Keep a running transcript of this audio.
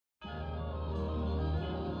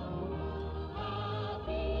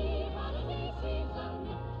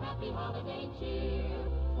holiday cheer.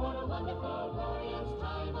 For a wonderful, glorious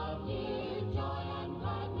time of year, joy and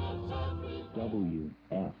gladness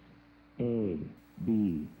everywhere.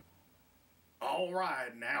 WFAB. All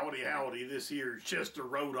right, and howdy, this here's Chester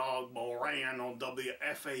Roadhog Moran on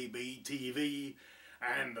WFAB-TV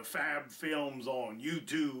and the Fab Films on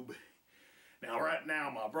YouTube. Now, right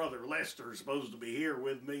now, my brother Lester's supposed to be here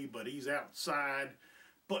with me, but he's outside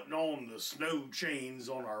putting on the snow chains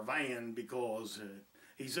on our van because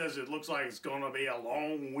he says it looks like it's going to be a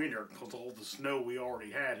long winter because of all the snow we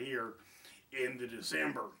already had here in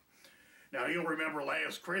December. Now, you'll remember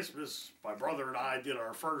last Christmas, my brother and I did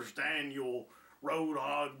our first annual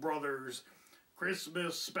Roadhog Brothers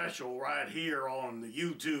Christmas special right here on the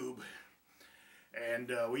YouTube.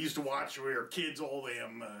 And we used to watch when we were kids, all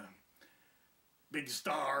them big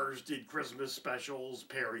stars did Christmas specials,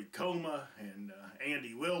 Perry Como and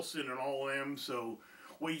Andy Wilson and all them. So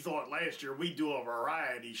we thought last year we'd do a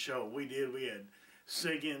variety show. We had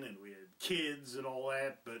singing and we had kids and all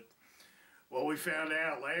that, but well, we found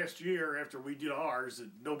out last year after we did ours that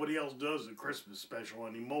nobody else does a Christmas special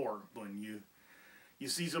anymore. When you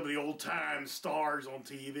see some of the old-time stars on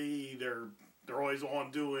TV, they're always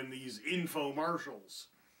on doing these infomercials.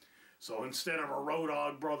 So instead of a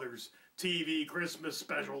Roadhog Brothers TV Christmas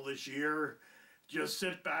special this year, just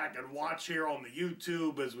sit back and watch here on the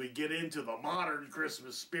YouTube as we get into the modern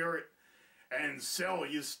Christmas spirit and sell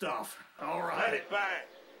you stuff. All right.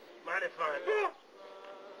 Mighty fine.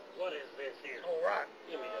 What is this here? All right.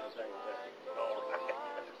 Give me that thing back. All right.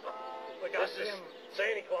 We got this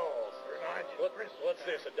Santa Claus. What's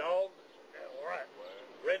this, a dog? Yeah, all right.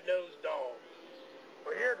 Red-nosed dog.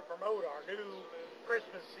 We're here to promote our new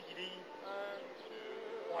Christmas CD.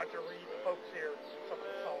 Why don't you read the folks here some of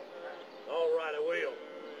the songs tonight? All right, I will.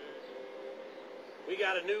 We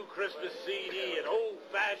got a new Christmas CD, an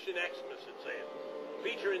old-fashioned Xmas, it says,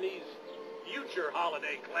 featuring these future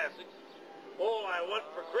holiday classics. All I want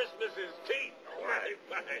for Christmas is teeth. All right.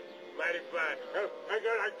 Mighty fine. I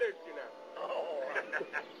got this, you know. All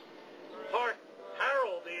right. Hark,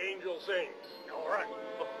 Harold the angel sings. All right.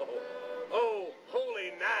 Oh,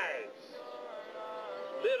 holy knives.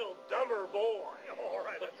 Little dumber boy. All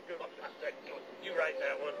right, that's a good one. You write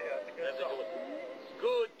that one. Yeah, that's a good song.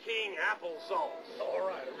 Good King applesauce. All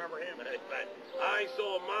right, remember him. I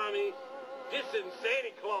saw Mommy dissing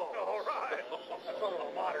Santa Claus. All right. That's one of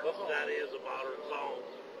a modern song. That is a modern song.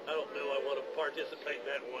 I don't know I want to participate in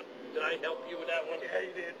that one. Did I help you with that one? Yeah,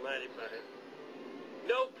 you did. Mighty fine.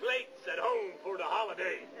 No plates at home for the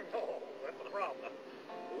holiday. Oh, that's the problem.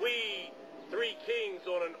 We three kings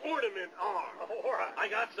on an ornament arm. Oh, all right. I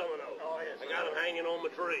got some of those. Oh, yes. I got them hanging on my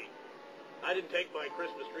tree. I didn't take my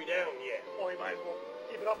Christmas tree down yet. Oh, you might as well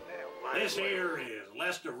keep it up now. This here is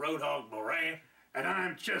Lester Roadhog Moran. And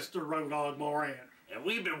I'm Chester Roadhog Moran. And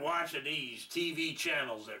we've been watching these TV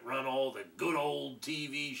channels that run all the good old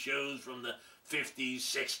TV shows from the 50s,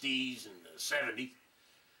 60s, and the 70s.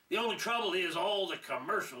 The only trouble is all the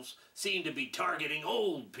commercials seem to be targeting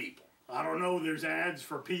old people. I don't know, there's ads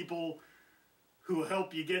for people who will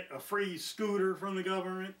help you get a free scooter from the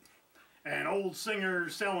government, and old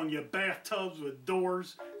singers selling you bathtubs with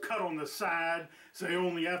doors cut on the side so you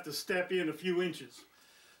only have to step in a few inches.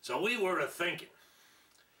 So we were thinking,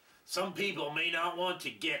 some people may not want to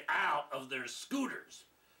get out of their scooters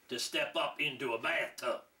to step up into a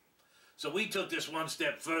bathtub. So we took this one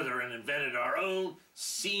step further and invented our own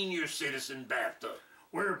senior citizen bathtub.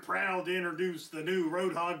 We're proud to introduce the new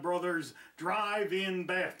Roadhog Brothers Drive-In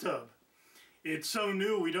Bathtub. It's so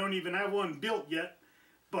new we don't even have one built yet,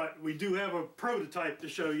 but we do have a prototype to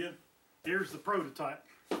show you. Here's the prototype.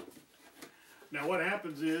 Now what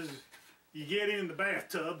happens is you get in the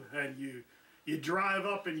bathtub and you drive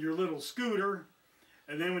up in your little scooter,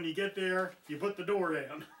 and then when you get there you put the door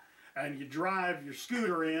down and you drive your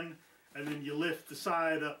scooter in, and then you lift the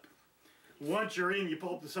side up. Once you're in, you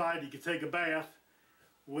pull up the side, you can take a bath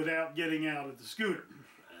without getting out of the scooter.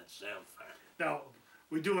 That sounds fine. Now,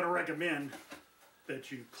 we do want to recommend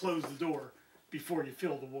that you close the door before you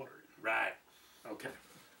fill the water. Right. Okay.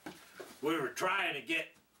 We were trying to get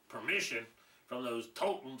permission from those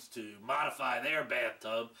Totals to modify their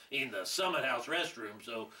bathtub in the Summit House restroom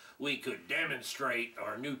so we could demonstrate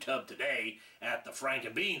our new tub today at the Frank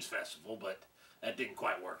and Beans Festival, but that didn't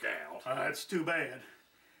quite work out. That's too bad.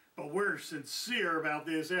 But we're sincere about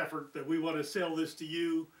this effort that we want to sell this to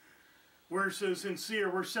you. We're so sincere,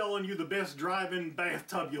 we're selling you the best drive-in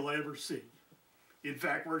bathtub you'll ever see. In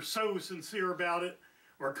fact, we're so sincere about it,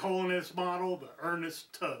 we're calling this model the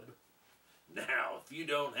Ernest Tub. Now, if you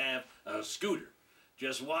don't have a scooter,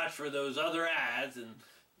 just watch for those other ads and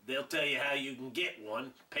they'll tell you how you can get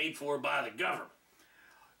one paid for by the government.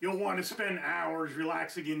 You'll want to spend hours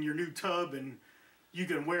relaxing in your new tub, and you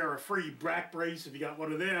can wear a free back brace if you got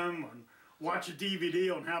one of them, and watch a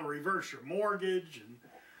DVD on how to reverse your mortgage, and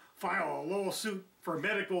file a lawsuit for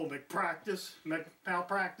medical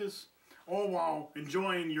malpractice, all while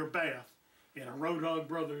enjoying your bath in a Roadhog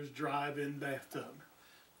Bros drive-in bathtub.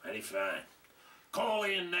 Mighty fine. Call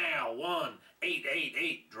in now,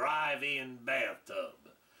 1-888-DRIVE-IN-BATHTUB.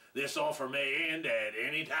 This offer may end at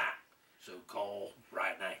any time, so call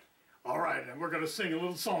right now. All right, and we're going to sing a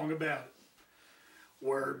little song about it.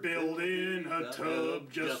 We're building a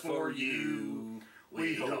tub just for you.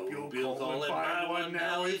 We hope you'll call and buy one,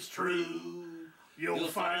 now it's true. You'll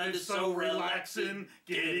find it so relaxing,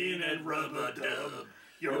 get in and rub a dub.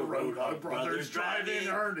 Your Roadhog Brothers drive-in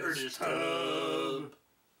earnest tub.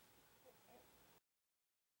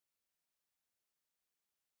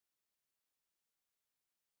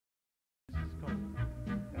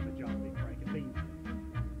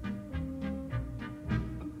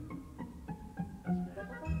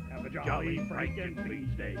 Jolly Frank and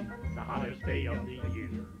Beans Day, the hottest day of the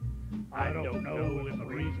year. I don't know if the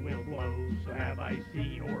breeze will blow, so have iced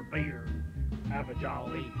tea or beer. Have a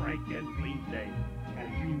jolly Frank and Beans Day as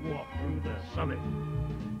you walk through the summit.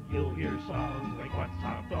 You'll hear songs like What's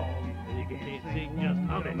Hot Dog, and you can't sing, just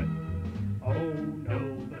hum it. Oh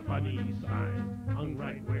no, the funny sign hung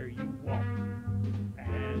right where you walk,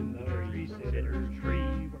 and the three-sitter tree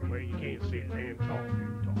where you can't sit and talk.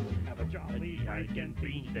 Have a jolly Frank and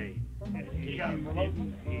Beans Day, and you got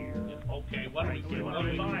promoting here. Okay, what are we doing?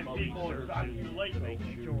 Make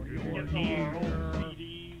sure you're here.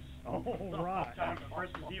 CDs. All right. Time for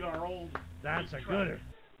Christmas Eve, our old. That's a gooder.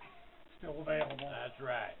 Still available. That's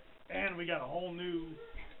right. And we got a whole new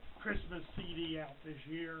Christmas CD out this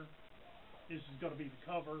year. This is going to be the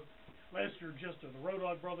cover. Lester just of the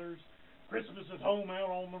Roadhog Brothers. Christmas at home out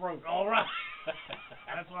on the road. All right.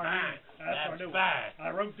 That's our new. That's fine. I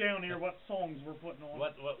wrote down here what songs we're putting on.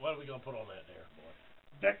 What are we going to put on that there, boy?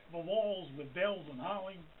 Deck the walls with bells and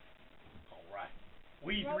holly. All right.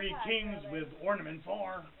 We three kings with ornaments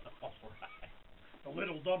are. All right. The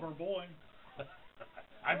little dumber boy.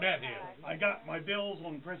 I met him. I got my bills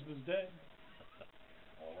on Christmas Day.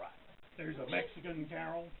 All right. There's a Mexican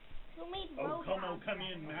carol. Who made Oh, come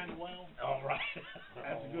Roadhog? in, Manuel. All right.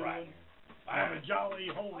 That's a good right. one. Have a jolly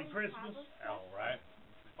holy Christmas. All right.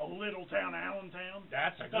 A little town, Allentown.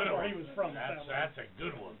 That's a That's good where one. he was from. That's a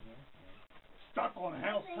good one. Stuck on a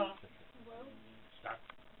housetop.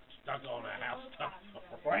 Stuck on a housetop.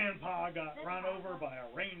 Grandpa got run over by a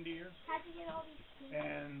reindeer. How'd you get all these keys?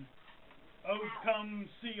 And oh, come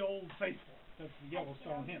see Old Faithful. That's the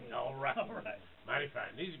Yellowstone hymn. All right. All right. Mighty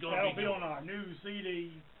fine. These are going That'll to be good. on our new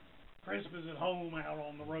CD, Christmas at Home Out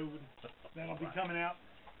on the Road. That'll be coming out.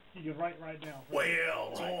 You can write right now.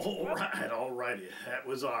 Well, all righty. That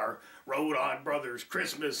was our Roadhog Brothers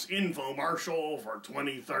Christmas infomercial for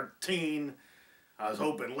 2013. I was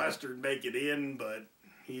hoping Lester'd make it in, but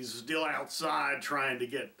he's still outside trying to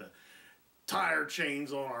get the tire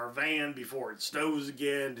chains on our van before it snows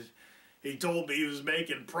again. He told me he was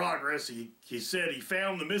making progress. He said he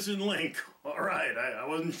found the missing link. All right, I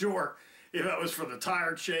wasn't sure if that was for the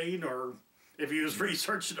tire chain or if he was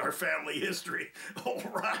researching our family history. All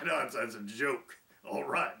right, that's a joke. All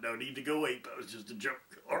right, no need to go ape. That was just a joke.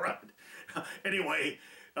 All right. Anyway,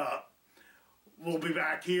 we'll be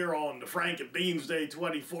back here on the Frank and Beans Day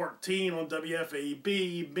 2014 on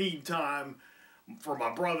WFAB. Meantime, for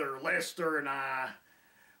my brother Lester and I,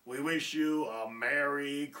 we wish you a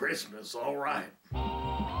Merry Christmas. All right.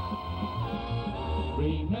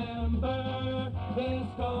 Remember this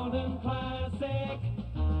golden classic.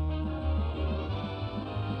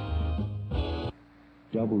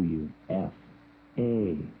 WFAB